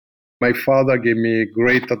My father gave me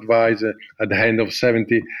great advice at the end of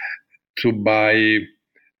 70 to buy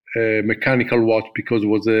a mechanical watch because it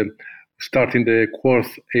was starting the quartz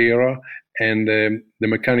era, and the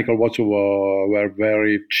mechanical watches were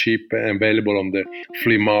very cheap and available on the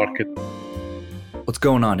flea market. What's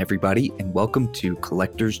going on, everybody, and welcome to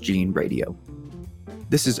Collector's Gene Radio.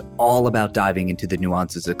 This is all about diving into the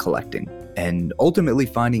nuances of collecting and ultimately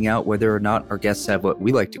finding out whether or not our guests have what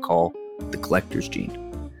we like to call the collector's gene.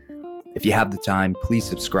 If you have the time, please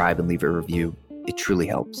subscribe and leave a review. It truly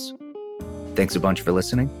helps. Thanks a bunch for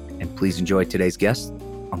listening, and please enjoy today's guest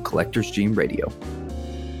on Collector's Gene Radio.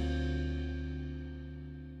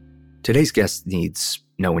 Today's guest needs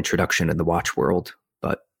no introduction in the watch world,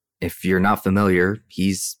 but if you're not familiar,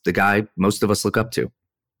 he's the guy most of us look up to.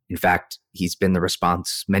 In fact, he's been the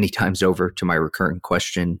response many times over to my recurring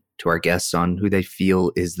question to our guests on who they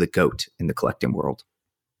feel is the GOAT in the collecting world.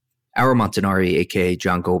 Auro Montanari, aka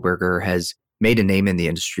John Goldberger, has made a name in the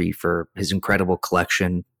industry for his incredible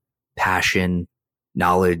collection, passion,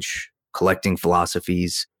 knowledge, collecting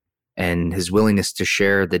philosophies, and his willingness to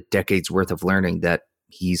share the decades worth of learning that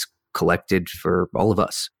he's collected for all of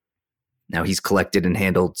us. Now, he's collected and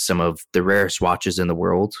handled some of the rarest watches in the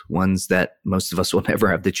world, ones that most of us will never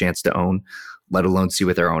have the chance to own, let alone see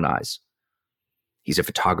with our own eyes. He's a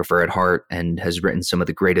photographer at heart and has written some of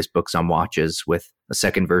the greatest books on watches, with a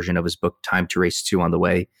second version of his book, Time to Race 2, on the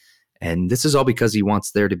way. And this is all because he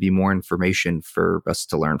wants there to be more information for us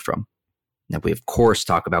to learn from. Now, we, of course,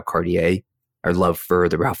 talk about Cartier, our love for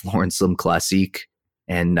the Ralph Lauren Slim Classique,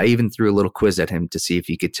 and I even threw a little quiz at him to see if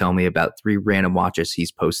he could tell me about 3 random watches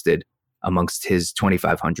he's posted amongst his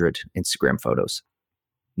 2,500 Instagram photos.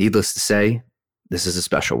 Needless to say, this is a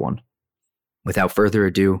special one. Without further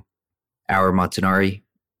ado, Auro Montanari,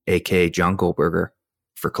 aka John Goldberger,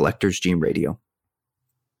 for Collector's Gene Radio.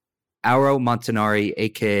 Auro Montanari,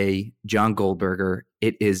 aka John Goldberger,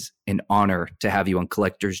 it is an honor to have you on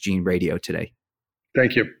Collector's Gene Radio today.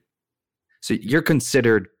 Thank you. So you're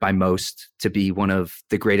considered by most to be one of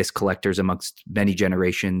the greatest collectors amongst many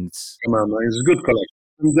generations. Come on, man. It's a good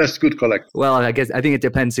collection. That's good collection. Well, I think it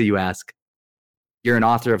depends who you ask. You're an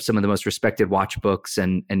author of some of the most respected watch books,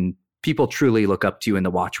 and people truly look up to you in the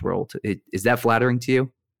watch world. Is that flattering to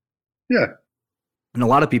you? Yeah. And a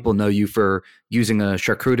lot of people know you for using a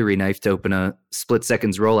charcuterie knife to open a split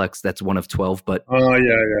seconds Rolex that's one of 12, but oh,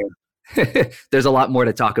 yeah. There's a lot more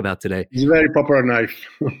to talk about today. It's a very popular knife.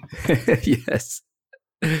 Yes.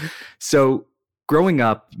 So growing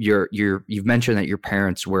up, you've mentioned that your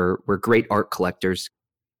parents were great art collectors.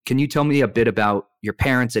 Can you tell me a bit about your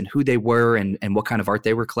parents and who they were and what kind of art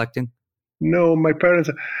they were collecting? No, my parents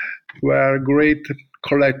were a great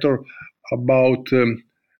collector about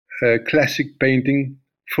classic painting,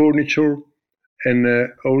 furniture, and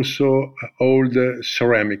also old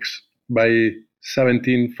ceramics by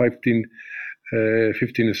 17th,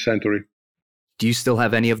 15th century. Do you still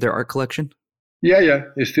have any of their art collection? Yeah.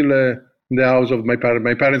 It's still in the house of my parents.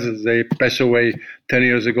 My parents, they passed away 10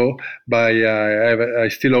 years ago, but I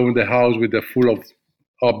still own the house with the full of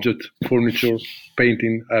object, furniture,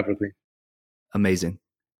 painting, everything. Amazing.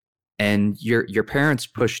 And your parents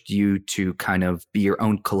pushed you to kind of be your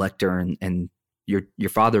own collector, and your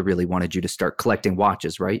father really wanted you to start collecting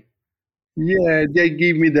watches, right? Yeah, they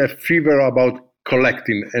gave me the fever about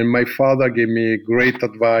collecting, and my father gave me great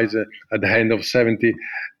advice at the end of 70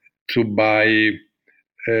 to buy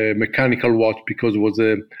a mechanical watch because it was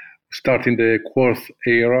starting the quartz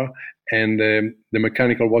era, and the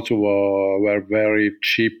mechanical watches were very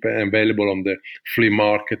cheap and available on the flea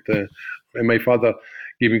market. And my father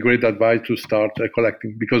gave me great advice to start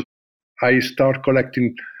collecting, because I started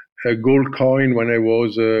collecting gold coin when I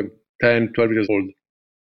was 10, 12 years old.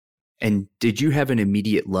 And did you have an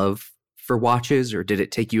immediate love for watches, or did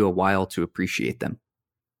it take you a while to appreciate them?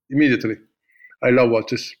 Immediately. I love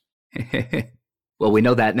watches. Well, we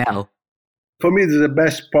know that now. For me, it's the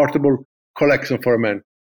best portable collection for a man.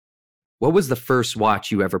 What was the first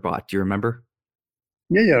watch you ever bought? Do you remember?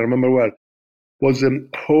 Yeah, I remember well. It was an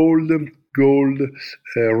old gold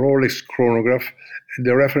Rolex chronograph.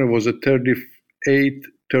 The reference was a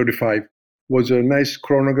 3835. It was a nice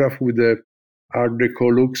chronograph with a Art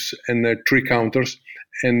Deco looks and 3 counters.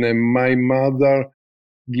 And my mother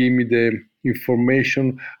gave me the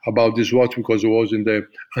information about this watch because it was in the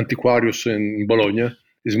Antiquarius in Bologna.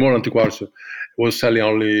 It's more Antiquarius. It was selling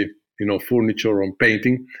only, furniture and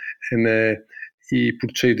painting. And he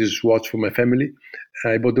purchased this watch for my family.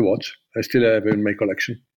 I bought the watch. I still have it in my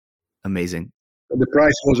collection. Amazing. The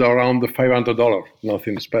price was around $500.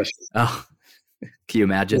 Nothing special. Oh, can you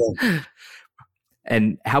imagine? Yeah.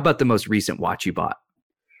 And how about the most recent watch you bought?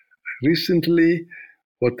 Recently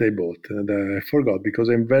what I bought. And I forgot because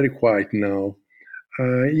I'm very quiet now.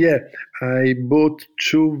 Yeah, I bought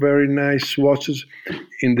two very nice watches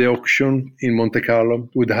in the auction in Monte Carlo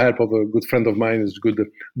with the help of a good friend of mine, who's a good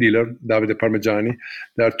dealer, Davide Parmigiani.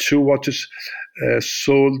 There are two watches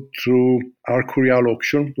sold through Arcurial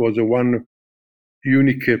auction. It was a one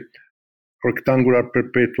unique rectangular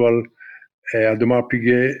perpetual Audemars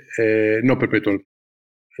Piguet, not perpetual,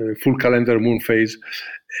 full calendar moon phase,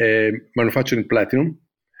 manufactured in platinum.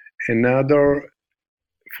 Another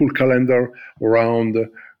full calendar round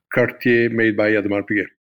Cartier made by Audemars Piguet.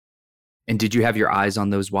 And did you have your eyes on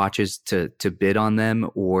those watches to bid on them,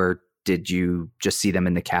 or did you just see them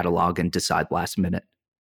in the catalog and decide last minute?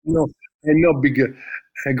 No, I'm not big,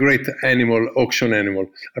 a great auction animal.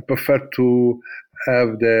 I prefer to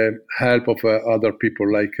have the help of other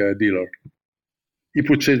people like a dealer. He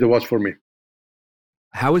purchased the watch for me.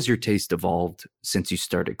 How has your taste evolved since you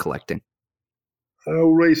started collecting?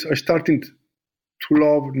 I started to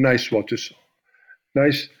love nice watches,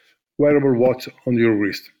 nice wearable watch on your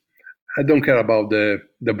wrist. I don't care about the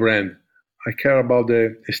brand. I care about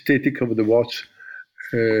the aesthetic of the watch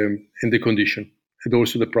and the condition, and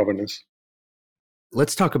also the provenance.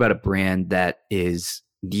 Let's talk about a brand that is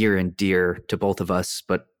near and dear to both of us,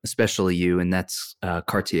 but especially you, and that's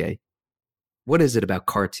Cartier. What is it about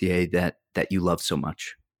Cartier that you love so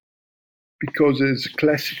much? Because it's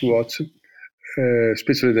classic watch,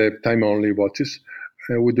 especially the time-only watches,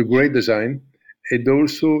 with a great design. It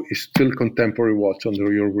also is still contemporary watch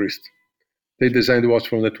under your wrist. They designed the watch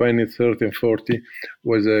from the 20th, 30, and 40,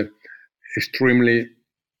 was a extremely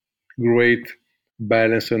great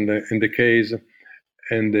balance in the case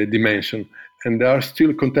and the dimension, and they are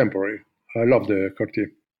still contemporary. I love the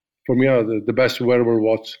Cartier. For me, are the best wearable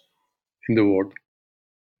watch in the world.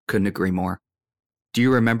 Couldn't agree more. Do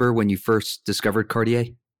you remember when you first discovered Cartier?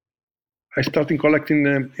 I started collecting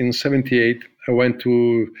them in '78. I went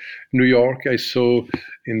to New York. I saw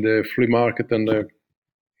in the flea market on the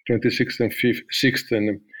 26th and 6th, and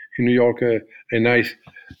in New York, a nice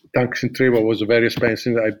tungsten tribal was very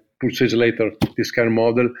expensive. I purchased later this kind of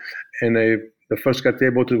model, and the first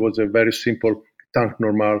Cartier I bought was a very simple tank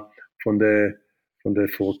normal from the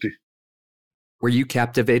 40. Were you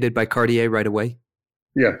captivated by Cartier right away?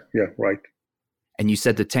 Yeah, right. And you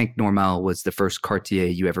said the Tank Normal was the first Cartier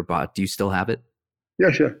you ever bought. Do you still have it?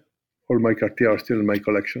 Yeah, sure. All my Cartier are still in my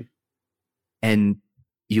collection. And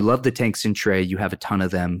you love the Tank Cintre. You have a ton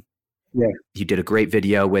of them. Yeah. You did a great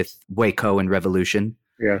video with Waco and Revolution.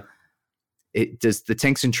 Yeah. Does the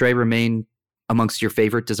Tank Cintre remain amongst your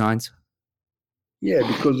favorite designs? Yeah,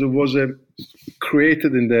 because it was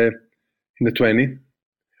created in the 20,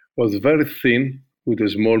 was very thin with a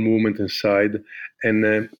small movement inside,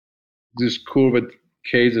 and this curved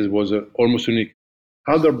cases was almost unique.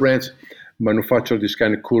 Other brands manufacture this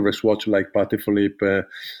kind of curved watch like Patek Philippe,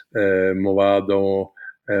 Movado,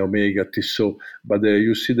 Omega, Tissot, but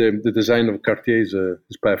you see the design of Cartier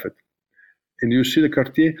is perfect. And you see the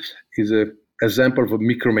Cartier is an example of a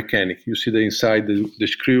micromechanic. You see the inside, the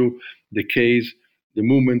screw, the case, the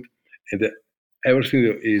movement, and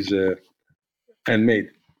everything is handmade.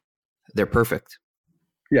 They're perfect.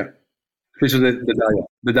 Yeah. Especially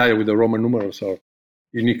the dial with the Roman numerals are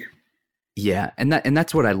unique. Yeah, and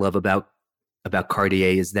that's what I love about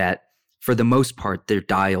Cartier is that for the most part their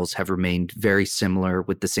dials have remained very similar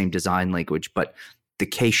with the same design language, but the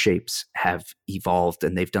case shapes have evolved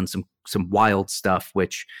and they've done some wild stuff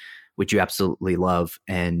which you absolutely love.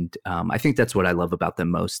 And I think that's what I love about them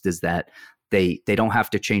most is that they don't have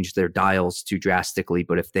to change their dials too drastically,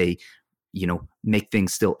 but if they make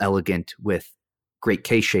things still elegant with great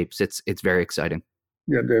case shapes, it's very exciting.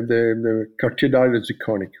 Yeah, the Cartier dial is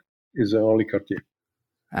iconic. Is the only Cartier.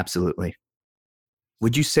 Absolutely.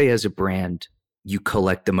 Would you say as a brand, you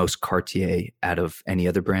collect the most Cartier out of any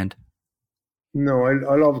other brand? No,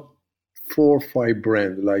 I love 4 or 5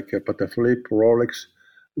 brands like Patek Philippe, Rolex,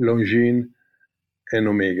 Longines, and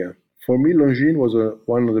Omega. For me, Longines was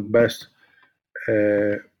one of the best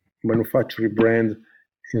manufacturing brands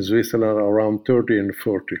in Switzerland around 30 and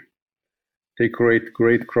 40. They create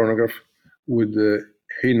great chronograph with the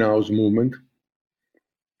in-house movement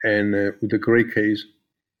and with a great case.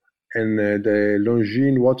 And the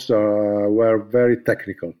Longines watches were very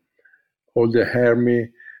technical. All the Hermes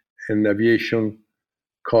and aviation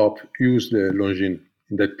corp used the Longines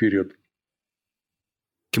in that period.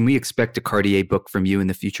 Can we expect a Cartier book from you in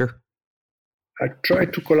the future? I try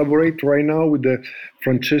to collaborate right now with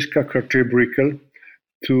Francesca Cartier-Brickell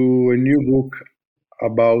to a new book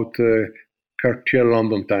about Cartier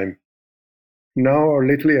London time. Now,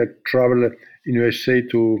 lately, I travel in USA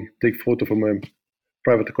to take photo from a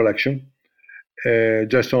private collection,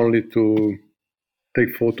 just only to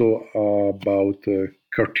take photo about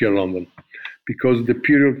Cartier London, because the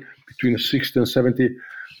period between 60 and 70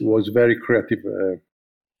 was very creative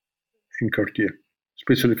in Cartier,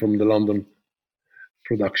 especially from the London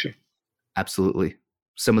production. Absolutely.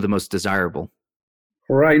 Some of the most desirable.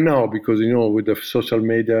 Right now, because with the social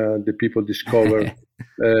media, the people discover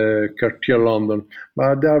Cartier London,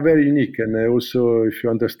 but they are very unique. And also, if you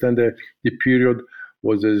understand the period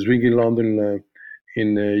was a swinging London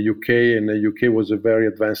in UK, and the UK was a very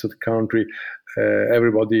advanced country.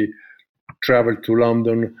 Everybody traveled to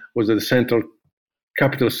London, was the central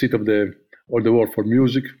capital city of the world for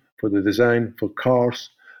music, for the design, for cars,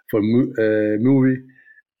 for movie,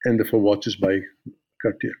 and for watches by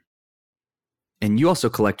Cartier. And you also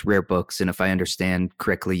collect rare books, and if I understand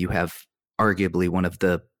correctly, you have arguably one of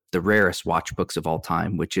the rarest watch books of all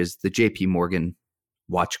time, which is the J.P. Morgan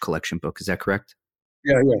watch collection book. Is that correct?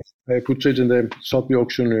 Yeah. I purchased in the Sotheby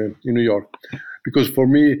auction in New York, because for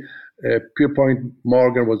me, Pierpont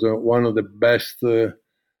Morgan was one of the best,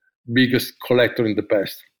 biggest collector in the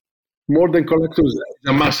past. More than collectors, he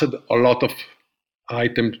amassed a lot of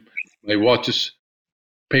items, like watches,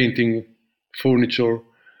 painting, furniture.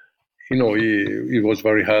 He was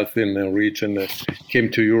very healthy and rich, and came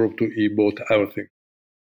to Europe he bought everything.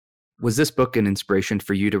 Was this book an inspiration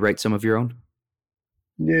for you to write some of your own?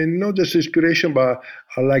 Yeah, not just inspiration, but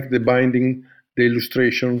I like the binding, the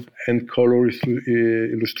illustration, and color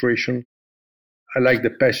illustration. I like the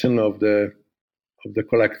passion of the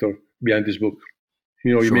collector behind this book. He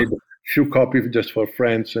Sure. made a few copies just for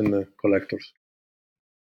friends and collectors.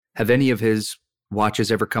 Have any of his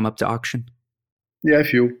watches ever come up to auction? Yeah, a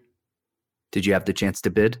few. Did you have the chance to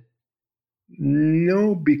bid?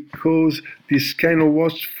 No, because this kind of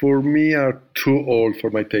watch for me are too old for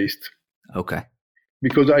my taste. Okay.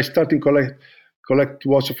 Because I started collect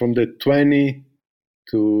watches from the 20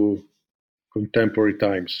 to contemporary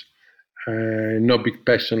times. No big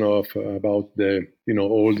passion about the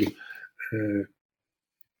old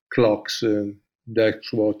clocks,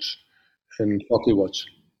 Dutch watch, and pocket watch.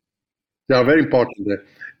 They are very important.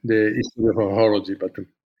 The history of horology, but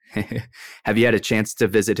Have you had a chance to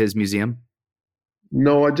visit his museum?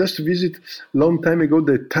 no, I just visited long time ago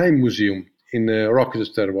the Time Museum in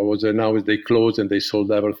Rochester. Now they closed and they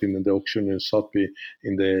sold everything in the auction in Sotheby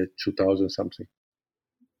in the 2000 something.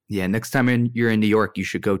 Yeah, next time you're in New York, you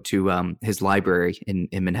should go to his library in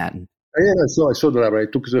Manhattan. Yeah, I saw the library.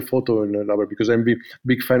 I took the photo in the library because I'm a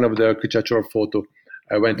big fan of the architectural photo.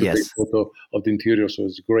 I went to take photo of the interior, so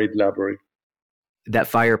it's a great library. That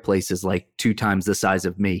fireplace is like 2 times the size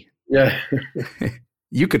of me. Yeah.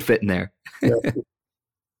 You could fit in there. Yeah.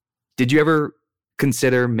 Did you ever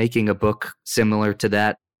consider making a book similar to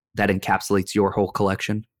that encapsulates your whole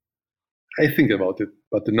collection? I think about it,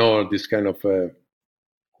 but no, this kind of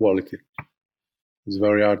quality. It's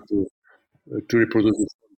very hard to reproduce it.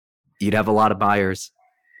 You'd have a lot of buyers.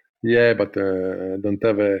 Yeah, but I don't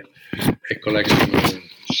have a collection.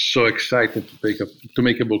 So excited to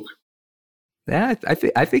make a book. Yeah,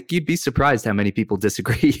 I think you'd be surprised how many people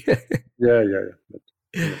disagree. Yeah.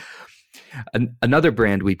 Another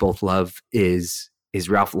brand we both love is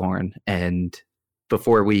Ralph Lauren. And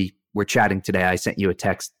before we were chatting today, I sent you a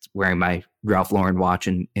text wearing my Ralph Lauren watch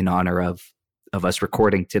in honor of us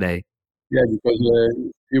recording today. Yeah, because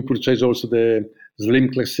you purchase also the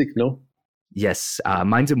Slim Classic, no? Yes,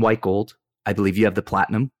 mine's in white gold. I believe you have the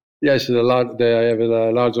platinum. Yes, I have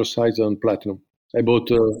a larger size on platinum. I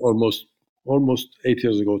bought almost 8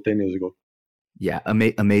 years ago, 10 years ago. Yeah,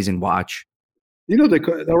 amazing watch.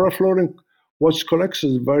 The Ralph Lauren watch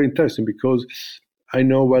collection is very interesting because I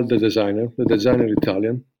know well the designer. The designer is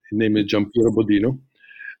Italian. His name is Giampiero Bodino.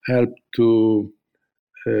 Helped to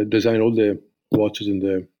design all the watches in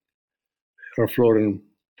the Ralph Lauren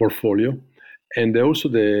portfolio, and also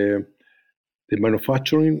the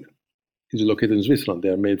manufacturing is located in Switzerland. They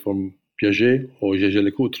are made from Piaget or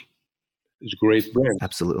Jaeger-LeCoultre. It's a great brand.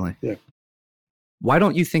 Absolutely. Yeah. Why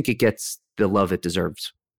don't you think it gets the love it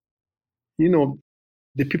deserves?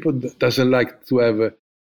 The people doesn't like to have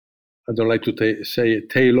I don't like to say a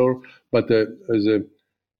tailor, but as a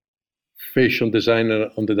fashion designer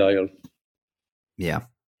on the dial. Yeah.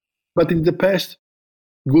 But in the past,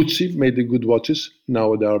 Gucci made the good watches.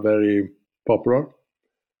 Now they are very popular.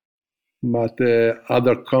 But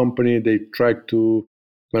other company, they tried to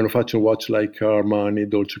manufacture watch like Armani,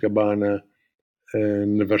 Dolce & Gabbana,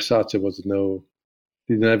 and Versace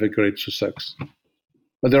didn't have a great success.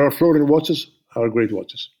 But there are Florent watches are great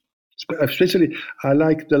watches. Especially, I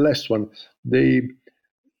like the last one. They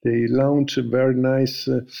launched a very nice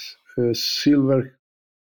silver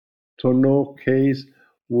tonneau case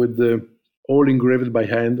with all engraved by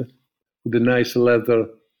hand with a nice leather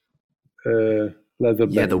Yeah, the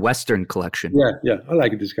band. Western collection. Yeah, I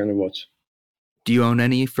like this kind of watch. Do you own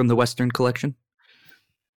any from the Western collection?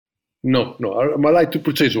 No, I like to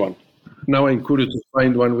purchase one. Now I'm curious to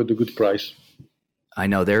find one with a good price. I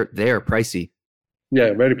know they are pricey.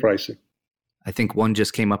 Yeah, very pricey. I think one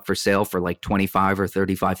just came up for sale for like 25 or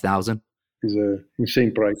 35,000. It's an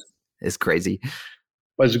insane price. It's crazy.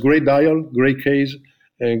 But it's a great dial, great case,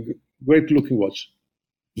 and great looking watch.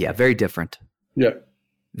 Yeah, very different. Yeah,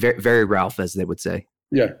 Very, very Ralph, as they would say.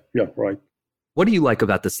 yeah, right. What do you like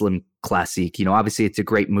about the Slim Classique? You know, obviously it's a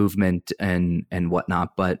great movement and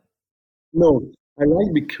whatnot, but No, I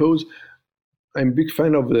like because I'm a big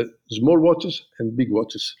fan of the small watches and big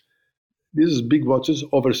watches. This is big watches,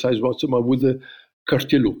 oversized watches, but with the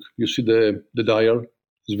Cartier look. You see the dial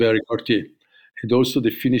is very Cartier. And also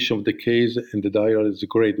the finish of the case and the dial is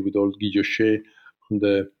great with all guilloche on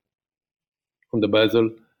the bezel,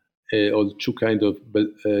 all two kind of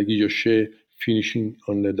guilloche finishing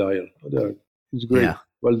on the dial. It's great. yeah,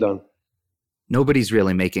 Well done. nobody's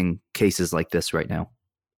really making cases like this right now.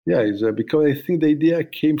 Yeah, it's because I think the idea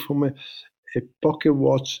came from a pocket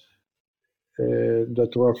watch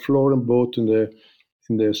that Ralph Lauren bought in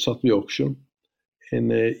the Sotheby auction,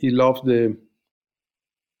 and he loved the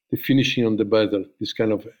finishing on the bezel, this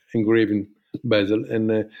kind of engraving bezel, and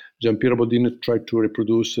Giampiero Bodino tried to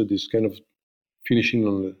reproduce this kind of finishing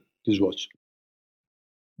on this watch.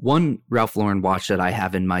 One Ralph Lauren watch that I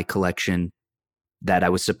have in my collection that I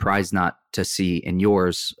was surprised not to see in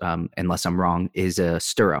yours, unless I'm wrong, is a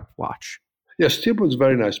stirrup watch. Yeah, Stirrup is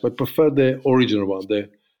very nice, but prefer the original one,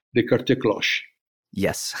 the Cartier cloche.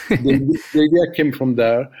 Yes. The idea came from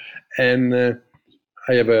there, and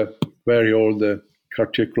I have a very old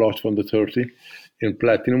Cartier cloche from the 30 in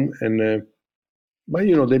platinum, and but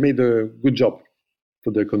they made a good job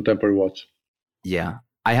for the contemporary watch. Yeah.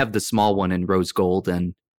 I have the small one in rose gold,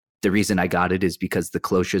 and the reason I got it is because the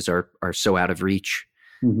cloches are so out of reach.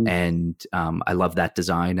 Mm-hmm. And I love that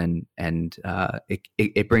design, and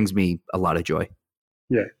it brings me a lot of joy.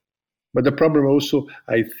 Yeah, but the problem also,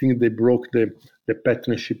 I think they broke the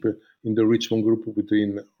partnership in the Richmond group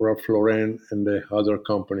between Ralph Lauren and the other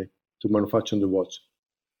company to manufacture the watch.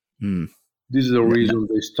 This is the reason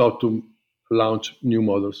they start to launch new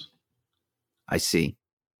models. I see.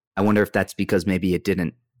 I wonder if that's because maybe it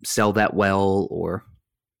didn't sell that well, or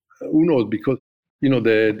who knows? Because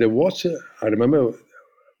the watch I remember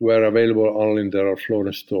were available only in the Ralph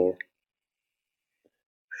Lauren store,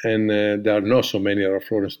 and there are not so many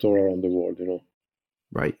Ralph Lauren stores around the world.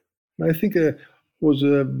 Right. I think was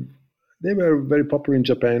they were very popular in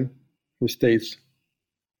Japan, the States,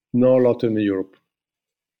 not a lot in Europe.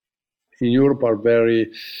 In Europe, are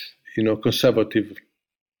very conservative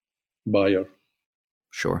buyer.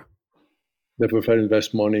 Sure. They prefer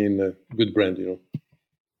invest money in a good brand.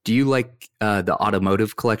 Do you like the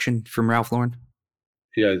automotive collection from Ralph Lauren?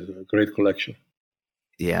 Yeah, it's a great collection.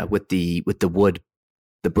 Yeah, with the wood,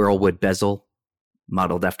 the burl wood bezel,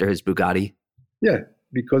 modeled after his Bugatti. Yeah,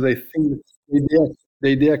 because I think the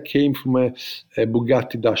idea came from a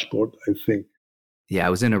Bugatti dashboard, I think. Yeah, I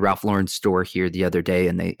was in a Ralph Lauren store here the other day,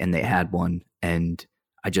 and they had one, and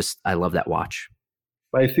I love that watch.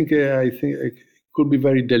 I think it could be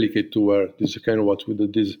very delicate to wear this kind of watch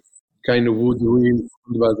with this kind of wood rim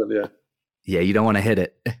bezel. Yeah. Yeah, you don't want to hit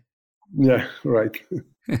it. Yeah, right.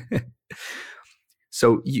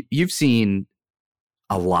 So you've seen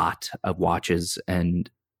a lot of watches, and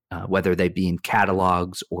whether they be in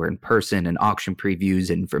catalogs or in person and auction previews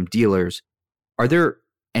and from dealers, are there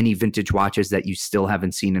any vintage watches that you still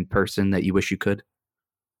haven't seen in person that you wish you could?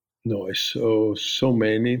 No, I saw so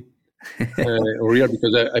many. Real,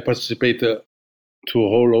 because I participate to a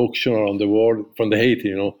whole auction around the world from the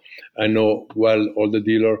Haiti. I know well all the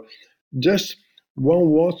dealer. Just one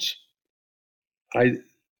watch, I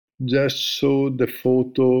just saw the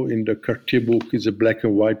photo in the Cartier book. It's a black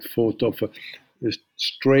and white photo of a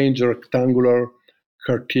strange rectangular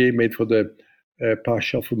Cartier made for the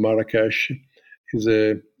Pasha of Marrakesh. Is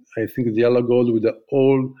I think it's yellow gold with the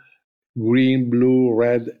old green, blue,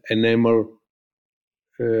 red enamel.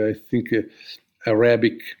 I think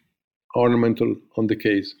Arabic ornamental on the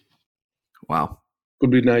case. Wow.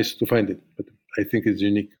 Could be nice to find it, but I think it's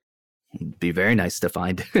unique. It'd be very nice to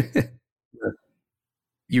find. Yeah.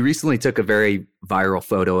 You recently took a very viral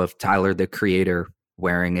photo of Tyler, the Creator,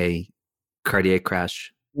 wearing a Cartier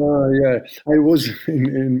crash. Yeah, I was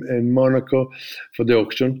in Monaco for the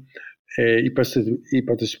auction. He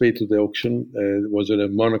participated to the auction. It was a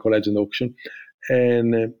Monaco Legend auction,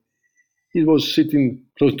 and he was sitting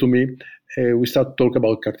close to me, we started to talk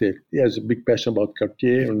about Cartier. He has a big passion about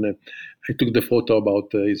Cartier, and I took the photo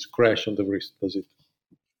about his crash on the wrist. That's it.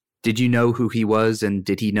 Did you know who he was, and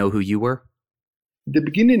did he know who you were? At the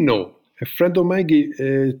beginning, no. A friend of mine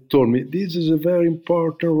told me this is a very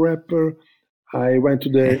important rapper. I went to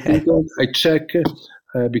the internet, I checked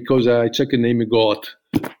because I checked the name he got,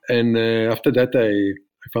 and after that I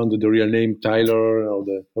found the real name Tyler of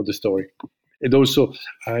the story, and also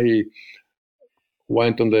I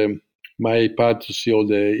went on my iPad to see all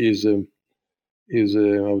his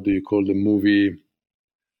how do you call the movie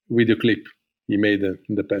video clip he made in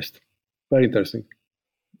the past. Very interesting.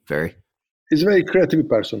 Very. He's a very creative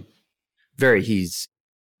person. Very.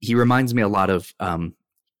 He reminds me a lot of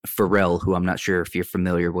Pharrell, who I'm not sure if you're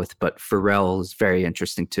familiar with, but Pharrell is very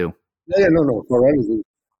interesting too. Yeah, no. Pharrell is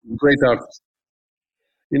a great artist.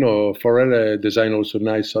 Pharrell designed also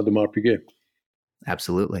nice Audemars Piguet.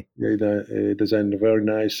 Absolutely. Yeah, he designed a very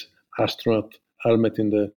nice astronaut helmet in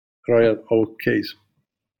the Royal Oak case.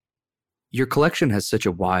 Your collection has such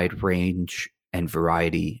a wide range and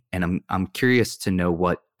variety, and I'm curious to know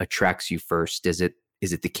what attracts you first. Is it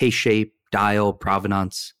the case shape, dial,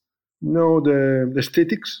 provenance? No, the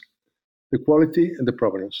aesthetics, the quality, and the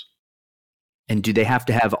provenance. And do they have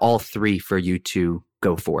to have all three for you to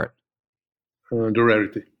go for it? The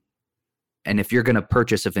rarity. And if you're going to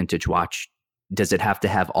purchase a vintage watch, does it have to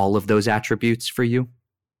have all of those attributes for you?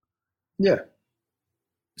 Yeah.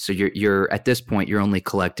 So you're at this point, you're only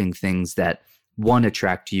collecting things that, one,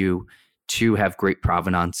 attract you, two, have great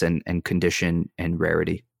provenance and condition and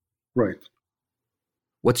rarity. Right.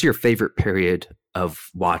 What's your favorite period of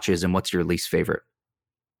watches, and what's your least favorite?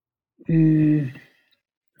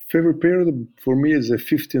 Favorite period for me is the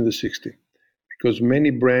 50 and the 60, because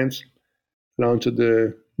many brands launched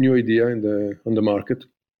the new idea on the market,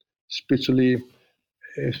 especially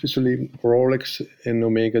Rolex and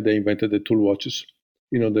Omega. They invented the tool watches.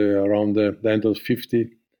 Around the end of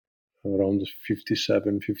 50, around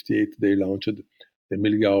 57, 58, they launched the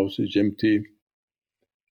Milgauss, the GMT,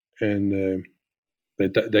 and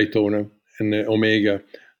the Daytona, and the Omega,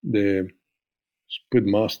 the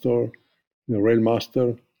Speedmaster, the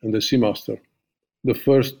Railmaster, and the Seamaster. The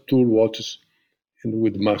first tool watches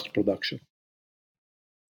with mass production.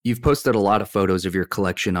 You've posted a lot of photos of your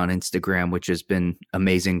collection on Instagram, which has been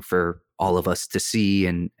amazing for all of us to see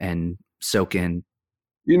and soak in.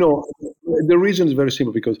 The reason is very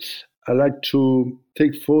simple, because I like to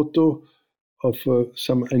take photo of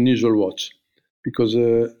some unusual watch, because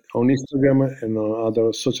on Instagram and on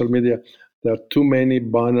other social media, there are too many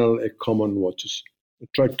banal and common watches. I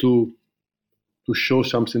try to show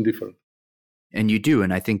something different. And you do.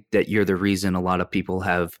 And I think that you're the reason a lot of people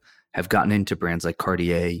have gotten into brands like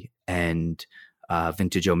Cartier and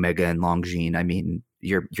Vintage Omega and Longines. I mean,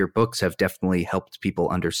 your books have definitely helped people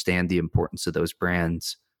understand the importance of those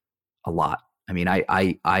brands a lot. I mean,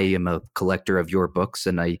 I am a collector of your books,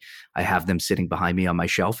 and I have them sitting behind me on my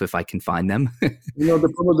shelf if I can find them. The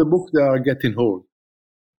problem of the book, they are getting old,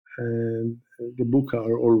 and the book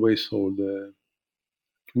are always old.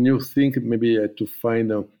 Can you think maybe to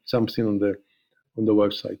find something on the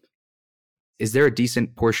website? Is there a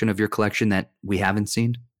decent portion of your collection that we haven't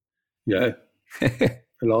seen? Yeah, a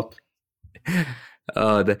lot.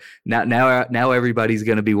 Now everybody's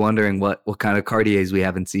going to be wondering what kind of Cartiers we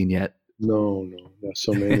haven't seen yet. No, there are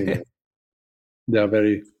so many. They are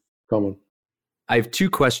very common. I have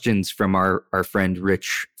two questions from our friend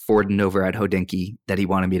Rich Forden over at Hodinkee that he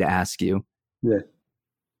wanted me to ask you. Yeah.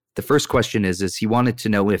 The first question is he wanted to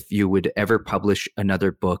know if you would ever publish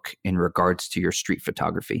another book in regards to your street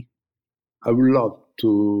photography. I would love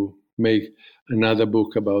to make another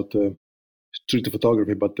book about street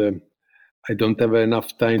photography, but I don't have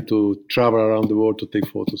enough time to travel around the world to take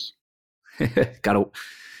photos.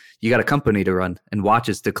 You got a company to run and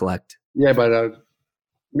watches to collect. Yeah, but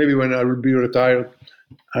maybe when I will be retired,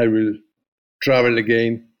 I will travel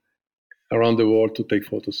again around the world to take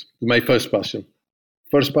photos. My first passion.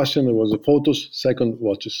 First passion was the photos, second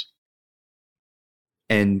watches.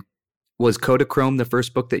 And was Kodachrome the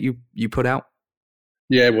first book that you put out?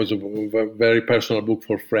 Yeah, it was a very personal book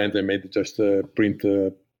for friends. I made just print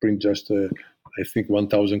just I think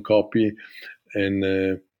 1,000 copy, and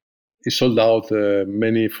it sold out.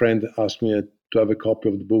 Many friends asked me to have a copy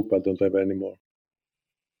of the book, but I don't have any more.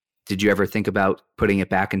 Did you ever think about putting it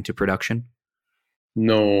back into production?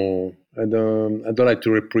 No, I don't like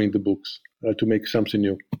to reprint the books. I like to make something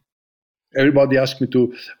new. Everybody asked me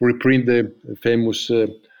to reprint the famous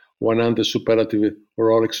 100 superlative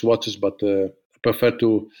Rolex watches, but I prefer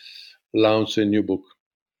to launch a new book.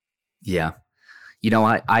 Yeah.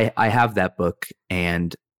 I have that book,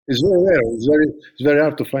 and it's very rare. It's very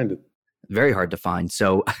hard to find it. very hard to find.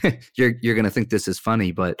 So you're going to think this is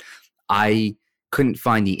funny, but I couldn't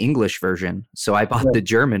find the English version, so I bought Yeah, the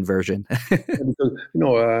German version. because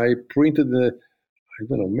I printed I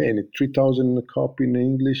don't know, many 3,000 copy in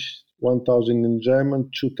English, 1,000 in German,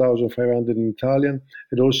 2,500 in Italian,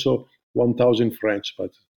 and also 1,000 French, but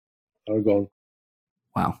are gone.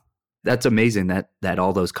 Wow, that's amazing that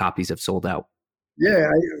all those copies have sold out. Yeah,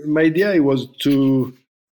 my idea was to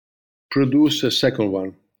produce a second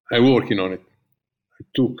one. I'm working on it. I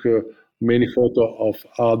took many photos of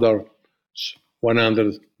other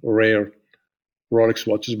 100 rare Rolex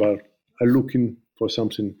watches, but I'm looking for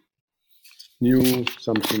something new,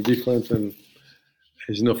 something different, and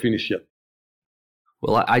it's not finished yet.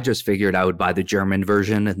 Well, I just figured I would buy the German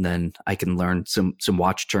version, and then I can learn some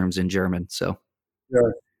watch terms in German. So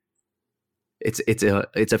Yeah.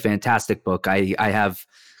 it's a fantastic book. I have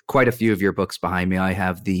quite a few of your books behind me. I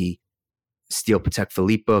have the Steel Patek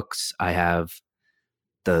Philippe books. I have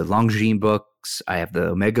the Longines books. I have the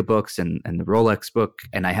Omega books and the Rolex book.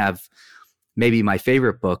 And I have maybe my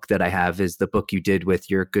favorite book that I have is the book you did with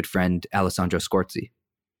your good friend Alessandro Scorzi.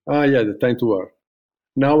 Yeah, the Time to War.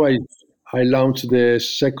 Now I launched the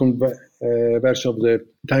second version of the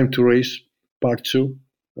Time to Race Part 2.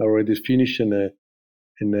 Already finished and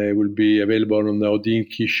will be available on the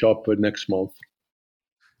Odinki shop next month.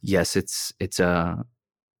 Yes, it's a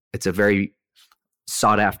very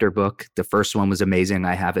sought after book. The first one was amazing.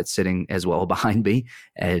 I have it sitting as well behind me,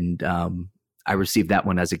 and I received that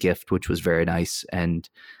one as a gift, which was very nice. And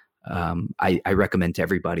I recommend to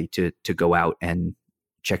everybody to go out and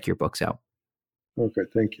check your books out. Okay,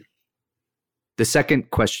 thank you. The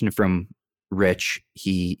second question from Rich,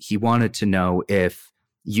 he wanted to know if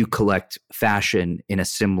you collect fashion in a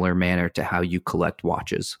similar manner to how you collect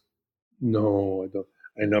watches. No, I don't.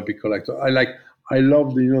 I'm not a big collector. I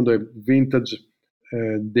love the vintage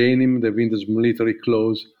denim, the vintage military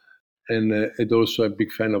clothes, and also a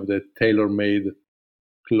big fan of the tailor-made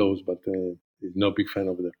clothes, but not big fan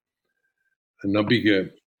of the. I'm not big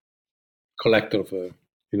collector of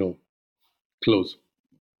clothes.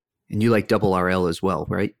 And you like Double RL as well,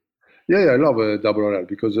 right? Yeah, I love Double RL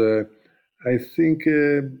because I think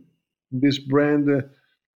this brand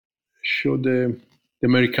showed the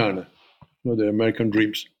Americana, the American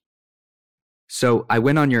dreams. So I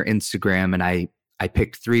went on your Instagram and I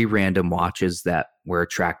picked 3 random watches that were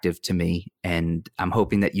attractive to me. And I'm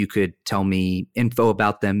hoping that you could tell me info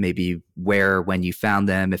about them, maybe where, when you found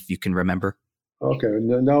them, if you can remember. Okay,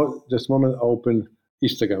 now just a moment. I open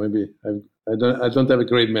Instagram. Maybe I don't have a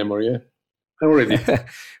great memory. Yeah, I'm ready.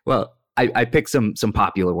 Well, I picked some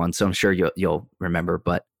popular ones, so I'm sure you'll remember.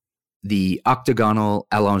 But the Octagonal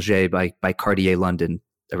Allongé by Cartier London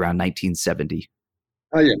around 1970.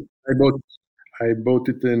 Yeah, I bought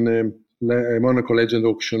it in a Monaco Legend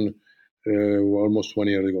auction almost 1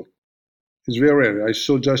 year ago. It's very rare. I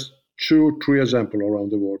saw just 2, 3 examples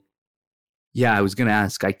around the world. Yeah, I was going to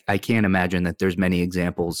ask. I can't imagine that there's many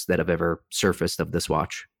examples that have ever surfaced of this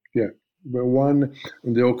watch. Yeah, but one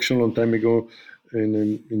in the auction a long time ago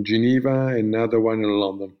in Geneva, another one in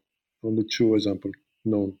London. Only 2 examples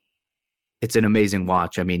known. It's an amazing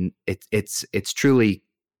watch. I mean, it's truly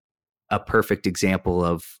a perfect example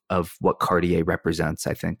of what Cartier represents,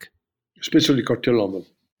 I think. Especially Cartier London.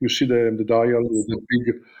 You see the dial with the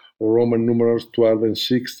big Roman numerals 12 and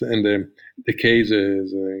 6, and the case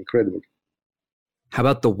is incredible. How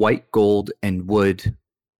about the white gold and wood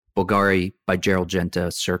Bulgari by Gerald Genta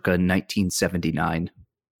circa 1979?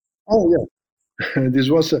 Oh, yeah. This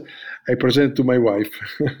was I presented to my wife.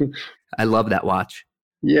 I love that watch.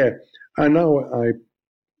 Yeah, and now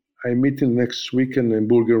I'm meeting next weekend in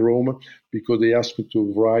Bulgaria, Rome, because they asked me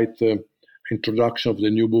to write introduction of the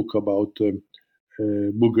new book about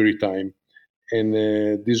Bulgari time, and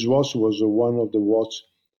this was one of the watch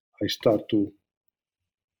I start to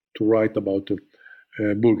write about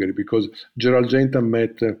Bulgari because Gerald Genta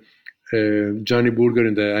met Gianni Bulgari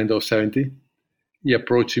in the end of '70. He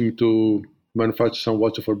approached him to manufacture some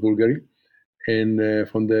watch for Bulgari, and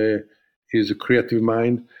from his creative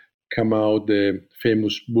mind come out the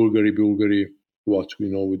famous Bulgari watch,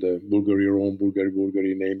 with the Bulgari Rome,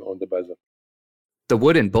 Bulgari name on the bezel. The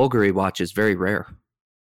wooden Bulgari watch is very rare.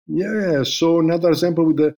 Yeah, so another example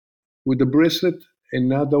with the bracelet,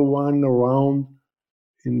 another one around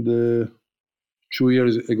in the 2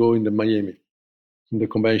 years ago in the Miami, in the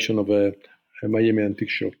convention of a Miami Antique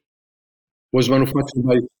Show. Was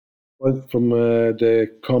manufactured from the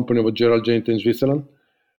company of Gerald Genta in Switzerland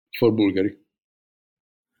for Bulgari.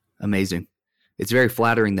 Amazing. It's very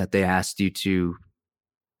flattering that they asked you to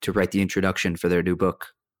write the introduction for their new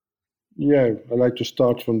book. Yeah, I like to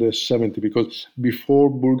start from the '70s because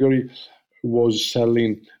before Bulgari, was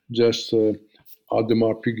selling just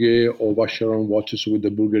Audemars Piguet or Vacheron watches with the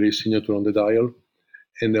Bulgari signature on the dial,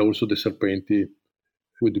 and also the Serpenti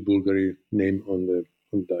with the Bulgari name on the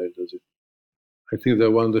dial. That's it. I think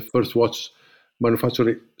they're one of the first watch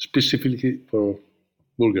manufactured specifically for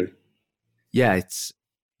Bulgari. Yeah, it's.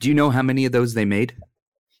 Do you know how many of those they made?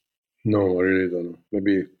 No, I really don't know.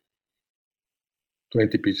 Maybe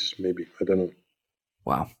 20 pieces, maybe. I don't know.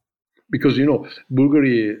 Wow. Because,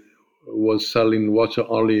 Bulgari was selling watch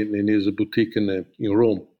only in his boutique in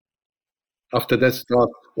Rome. After that start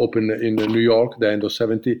opened in New York, the end of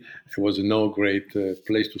 70, it was no great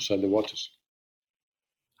place to sell the watches.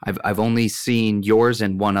 I've only seen yours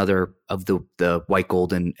and one other of the white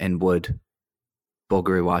gold and wood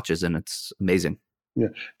Bulgari watches, and it's amazing. Yeah,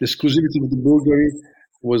 the exclusivity of the Bulgari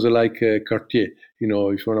was like Cartier. If you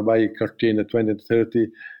want to buy a Cartier in the 20 and 30,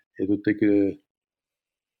 it would take the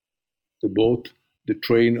boat, the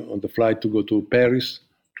train, on the flight to go to Paris,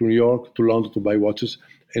 to New York, to London to buy watches,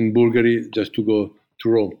 and Bulgari just to go to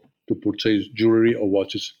Rome to purchase jewelry or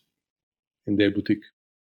watches in their boutique.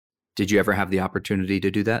 Did you ever have the opportunity to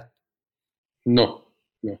do that? No.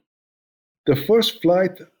 The first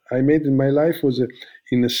flight I made in my life was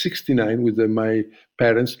in '69 with my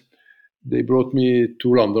parents. They brought me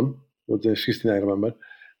to London. It was in '69, I remember.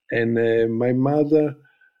 And my mother,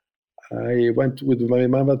 I went with my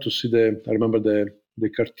mother to see I remember the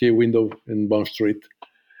Cartier window in Bond Street.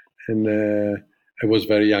 And I was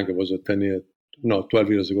very young. I was 12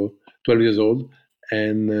 years ago, 12 years old.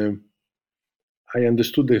 And I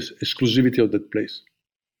understood the exclusivity of that place.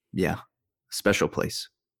 Yeah, special place.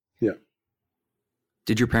 Yeah.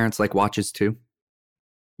 Did your parents like watches too?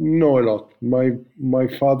 No, a lot. My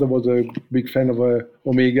father was a big fan of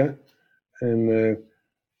Omega, and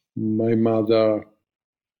my mother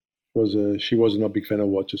she was not a big fan of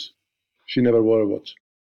watches. She never wore a watch.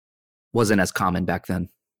 Wasn't as common back then.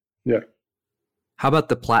 Yeah. How about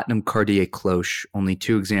the platinum Cartier cloche? Only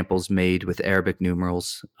 2 examples made with Arabic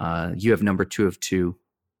numerals. You have number 2 of 2,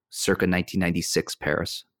 circa 1996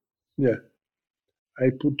 Paris. Yeah. I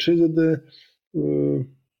purchased it 10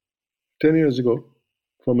 years ago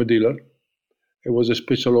from a dealer. It was a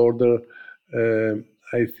special order.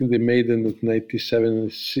 I think they made it in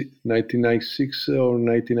 1996 or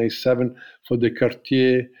 1997 for the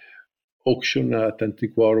Cartier auction at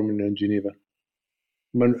Antiquarium in Geneva.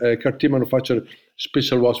 Cartier manufactured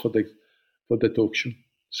special watch for that auction.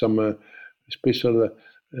 Some special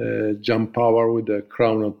jump power with the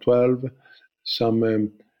crown of 12,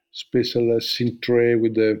 some special cintre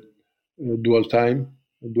with the dual time,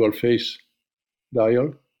 dual face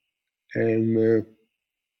dial, and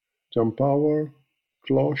jump power,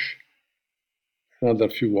 cloche, and other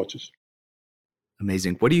few watches.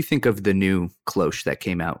 Amazing. What do you think of the new cloche that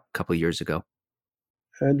came out a couple years ago?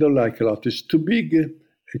 I don't like a lot. It's too big and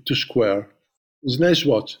too square. It's a nice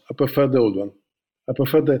watch. I prefer the old one. I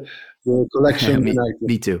prefer the collection in the 90s.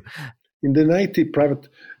 Me too. In the 90s,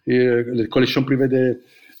 the collection privée de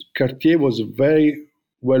Cartier was a very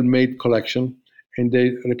well-made collection, and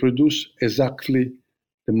they reproduce exactly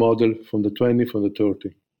the model from the 20, from the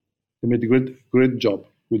 30. They made a great job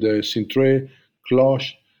with the cintre,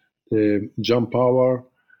 cloche, the jump power.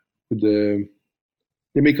 They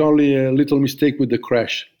make only a little mistake with the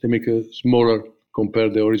crash. They make a smaller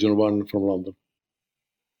compared to the original one from London.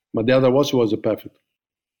 But the other watch was perfect.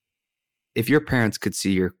 If your parents could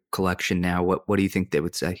see your collection now, what do you think they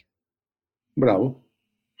would say? Bravo.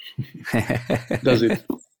 Does it?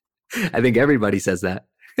 I think everybody says that.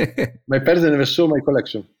 My parents never saw my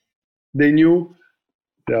collection. They knew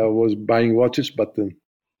that I was buying watches, but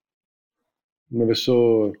never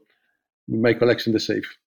saw my collection in the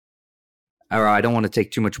safe. All right, I don't want to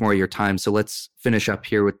take too much more of your time, so let's finish up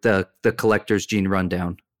here with the collector's gene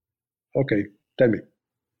rundown. Okay, tell me.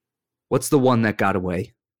 What's the one that got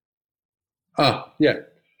away? Yeah.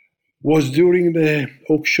 Was during the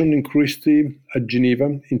auction in Christie at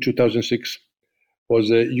Geneva in 2006. Was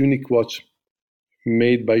a unique watch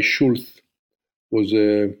made by Schultz. Was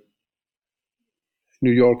a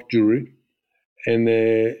New York jewelry. And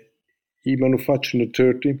he manufactured in the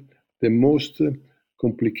 30 the most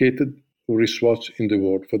complicated wristwatch in the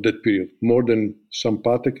world for that period. More than some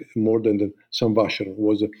Patek, more than some Vacheron.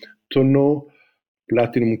 Was a tonneau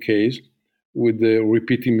platinum case with the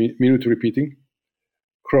minute repeating,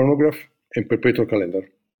 chronograph, and perpetual calendar.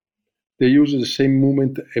 They use the same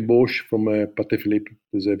movement ébauche from Patek Philippe,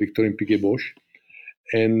 there's a Victorien Piguet ébauche.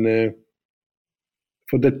 And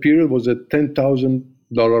for that period was a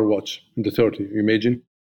 $10,000 watch in the 30, you imagine?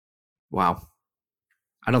 Wow.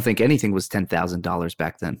 I don't think anything was $10,000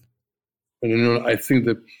 back then. And I think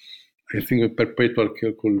a perpetual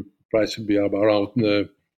could price would be around $1,500,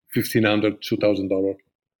 $2,000.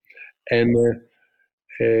 And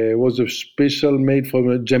it was a special made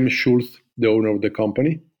for James Schultz, the owner of the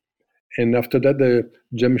company. And after that,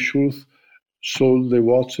 James Schultz sold the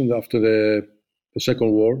watch after the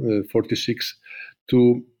Second War, 46,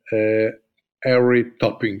 to Harry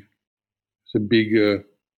Topping. It's a big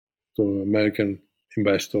American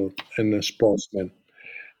investor and a sportsman.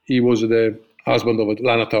 He was the husband of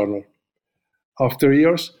Lana Turner. After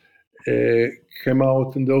years, came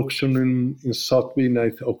out in the auction in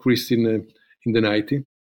Sotheby's or Christie in the 90s.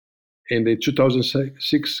 And in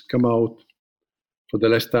 2006 came out for the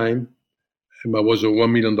last time. And it was a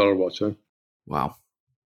 $1 million watch. Wow.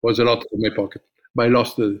 Was a lot in my pocket. But I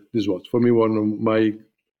lost this watch. For me, one of my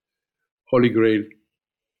holy grail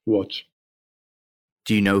watch.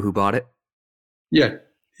 Do you know who bought it? Yeah.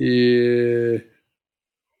 It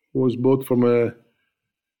was bought from a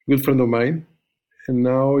good friend of mine. And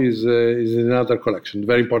now is another collection,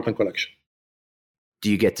 very important collection.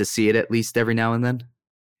 Do you get to see it at least every now and then?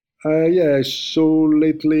 Yeah, I saw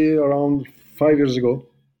lately around 5 years ago.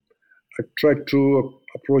 I tried to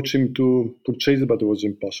approach him to purchase it, but it was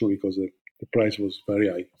impossible because the price was very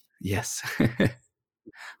high. Yes,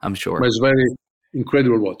 I'm sure. But it's very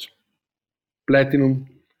incredible watch. Platinum,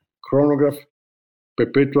 chronograph,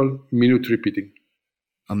 perpetual, minute repeating.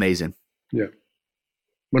 Amazing. Yeah.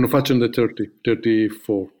 Manufactured in the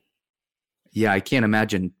 34. Yeah, I can't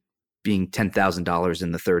imagine being $10,000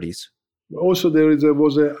 in the 30s. Also,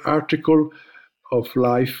 was an article of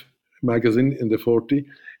Life magazine in the 40.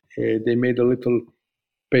 They made a little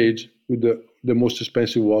page with the most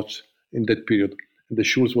expensive watch in that period. And the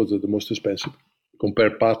Schultz was the most expensive,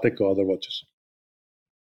 compared Patek or other watches.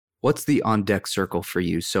 What's the on-deck circle for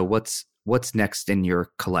you? So what's next in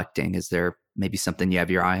your collecting? Is there maybe something you have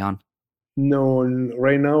your eye on? No,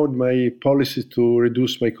 right now my policy is to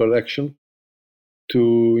reduce my collection,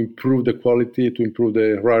 to improve the quality, to improve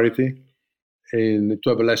the rarity, and to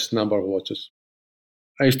have a less number of watches.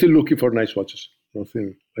 I'm still looking for nice watches.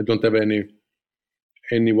 Nothing. I don't have any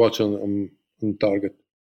watch on target.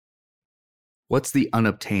 What's the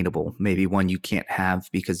unobtainable? Maybe one you can't have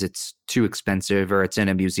because it's too expensive or it's in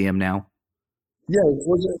a museum now? Yeah, it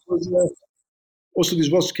was also this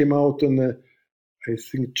watch came out in I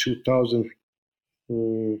think 2000,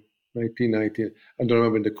 1990. I don't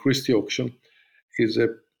remember, the Christie auction. Is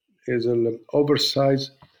an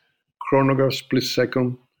oversized chronograph split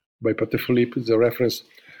second by Patek Philippe. It's a reference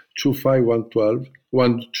 25112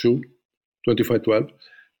 2512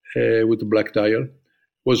 with the black dial.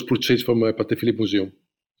 Was purchased from a Patek Philippe museum.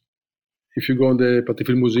 If you go in the Patek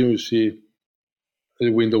Philippe museum, you see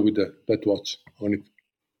a window with that watch on it.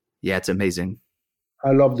 Yeah, it's amazing.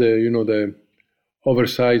 I love the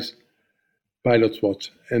oversized pilot's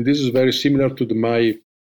watch, and this is very similar to my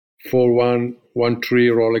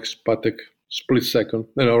 4113 Rolex Patek split second.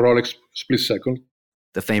 No, Rolex split second.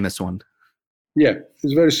 The famous one. Yeah,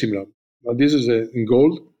 it's very similar. But this is in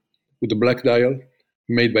gold with a black dial,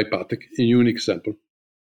 made by Patek, a unique sample.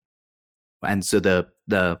 And so the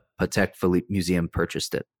Patek Philippe Museum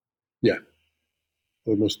purchased it. Yeah,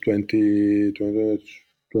 almost 22,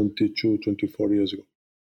 24 years ago.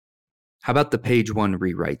 How about the page one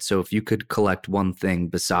rewrite? So if you could collect one thing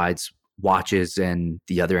besides watches and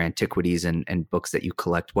the other antiquities and books that you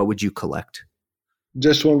collect, what would you collect?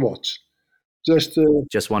 Just one watch. Just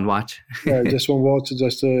one watch? Yeah, just one watch.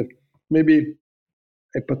 Just maybe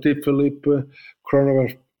a Patek Philippe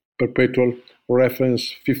chronograph perpetual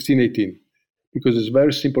reference 1518, because it's a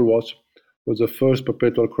very simple watch. It was the first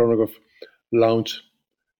perpetual chronograph launched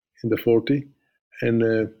in the 40, and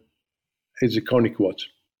it's an iconic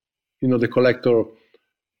watch. The collector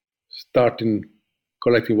starting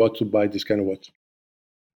collecting watch to buy this kind of watch.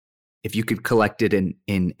 If you could collect it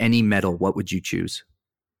in any metal, what would you choose?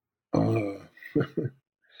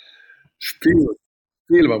 Steel,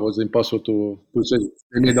 but was impossible to say.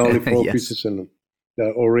 They made only 4 Yes. pieces, and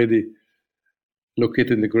they're already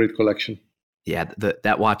located in the great collection. Yeah,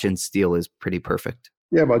 that watch in steel is pretty perfect.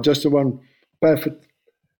 Yeah, but just one perfect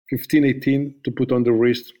 1518 to put on the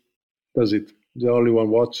wrist. That's it. The only one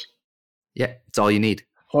watch. Yeah, it's all you need.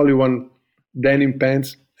 Only one denim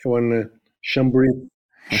pants, one chambray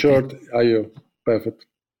shirt. Perfect.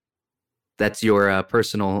 That's your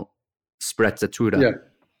personal sprezzatura. Yeah,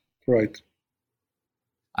 right.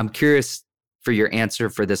 I'm curious for your answer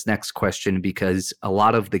for this next question, because a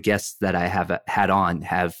lot of the guests that I have had on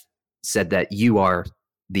have said that you are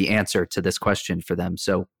the answer to this question for them.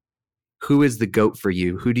 So who is the GOAT for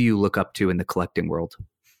you? Who do you look up to in the collecting world?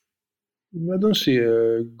 I don't see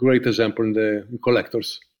a great example in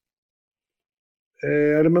collectors.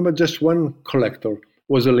 I remember just one collector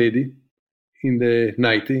was a lady in the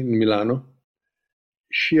 90s in Milano.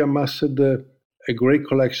 She amassed a great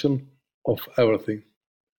collection of everything.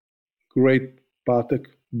 Great Patek,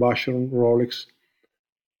 Vacheron, Rolex,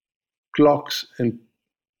 clocks and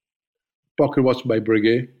pocket watch by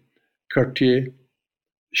Breguet, Cartier.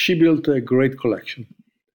 She built a great collection.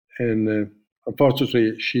 And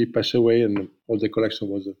unfortunately, she passed away and all the collection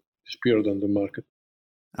was disappeared on the market.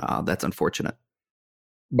 That's unfortunate.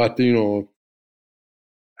 But,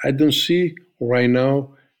 I don't see right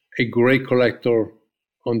now a great collector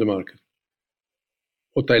on the market.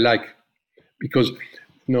 What I like, because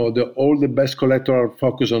all the best collectors are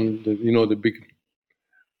focused on the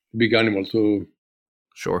big animals. So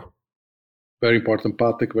Sure. very important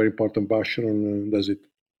Patek, very important Vacheron, and that's it.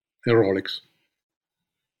 And Rolex.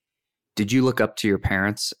 Did you look up to your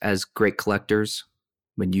parents as great collectors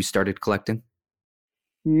when you started collecting?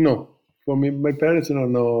 No, for me, my parents,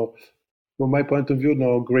 no. From my point of view,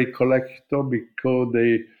 no great collector because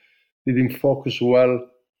they didn't focus well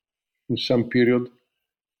in some period.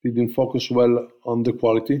 Didn't focus well on the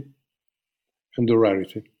quality and the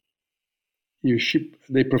rarity.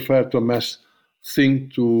 They prefer to amass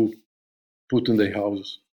things to put in their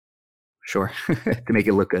houses. Sure. To make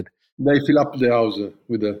it look good. They fill up the house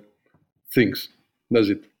with the things. That's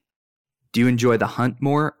it. Do you enjoy the hunt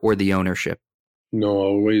more or the ownership? No,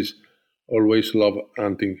 always love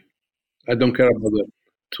hunting. I don't care about the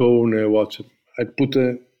tone watch. I put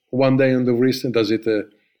one day on the wrist and that's it.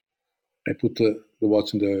 I put the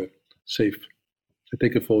watch in the safe. I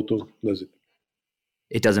take a photo. That's it.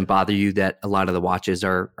 It doesn't bother you that a lot of the watches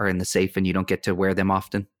are in the safe and you don't get to wear them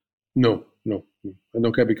often? No. I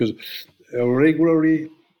don't care because regularly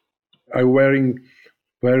I'm wearing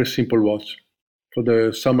very simple watch. For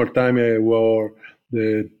the summertime, I wore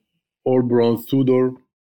the all bronze Tudor.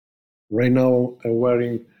 Right now, I'm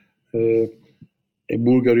wearing a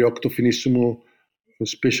Bulgari Octo Finissimo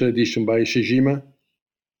special edition by Shijima,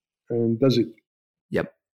 and that's it.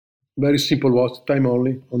 Yep. Very simple watch, time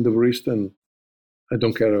only on the wrist, and I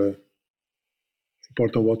don't care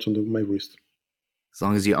important watch on my wrist. As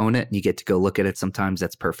long as you own it and you get to go look at it sometimes,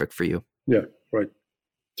 that's perfect for you. Yeah, right.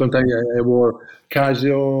 Sometimes I wore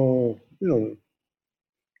Casio,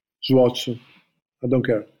 Swatch. I don't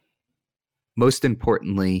care. Most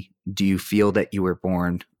importantly, do you feel that you were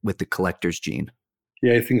born with the collector's gene?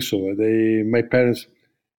 Yeah, I think so. My parents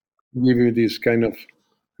give me this kind of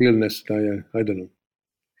illness. I don't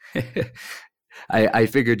know. I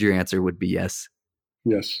figured your answer would be yes.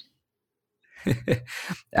 Yes.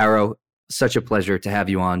 Auro, such a pleasure to have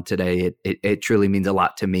you on today. It truly means a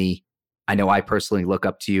lot to me. I know I personally look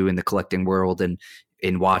up to you in the collecting world and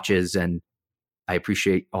in watches, and I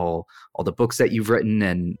appreciate all the books that you've written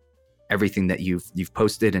and everything that you've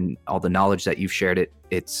posted and all the knowledge that you've shared.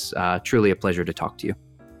 It's truly a pleasure to talk to you.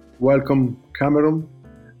 Welcome, Cameron,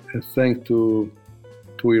 and thanks to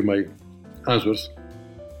hear my answers.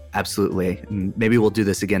 Absolutely. Maybe we'll do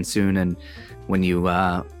this again soon, and when you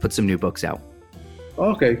put some new books out.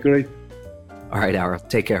 Okay, great. All right, Auro,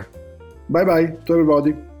 take care. Bye-bye to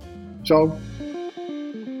everybody. Ciao.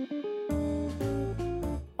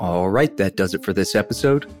 All right, that does it for this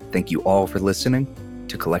episode. Thank you all for listening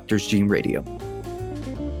to Collector's Gene Radio.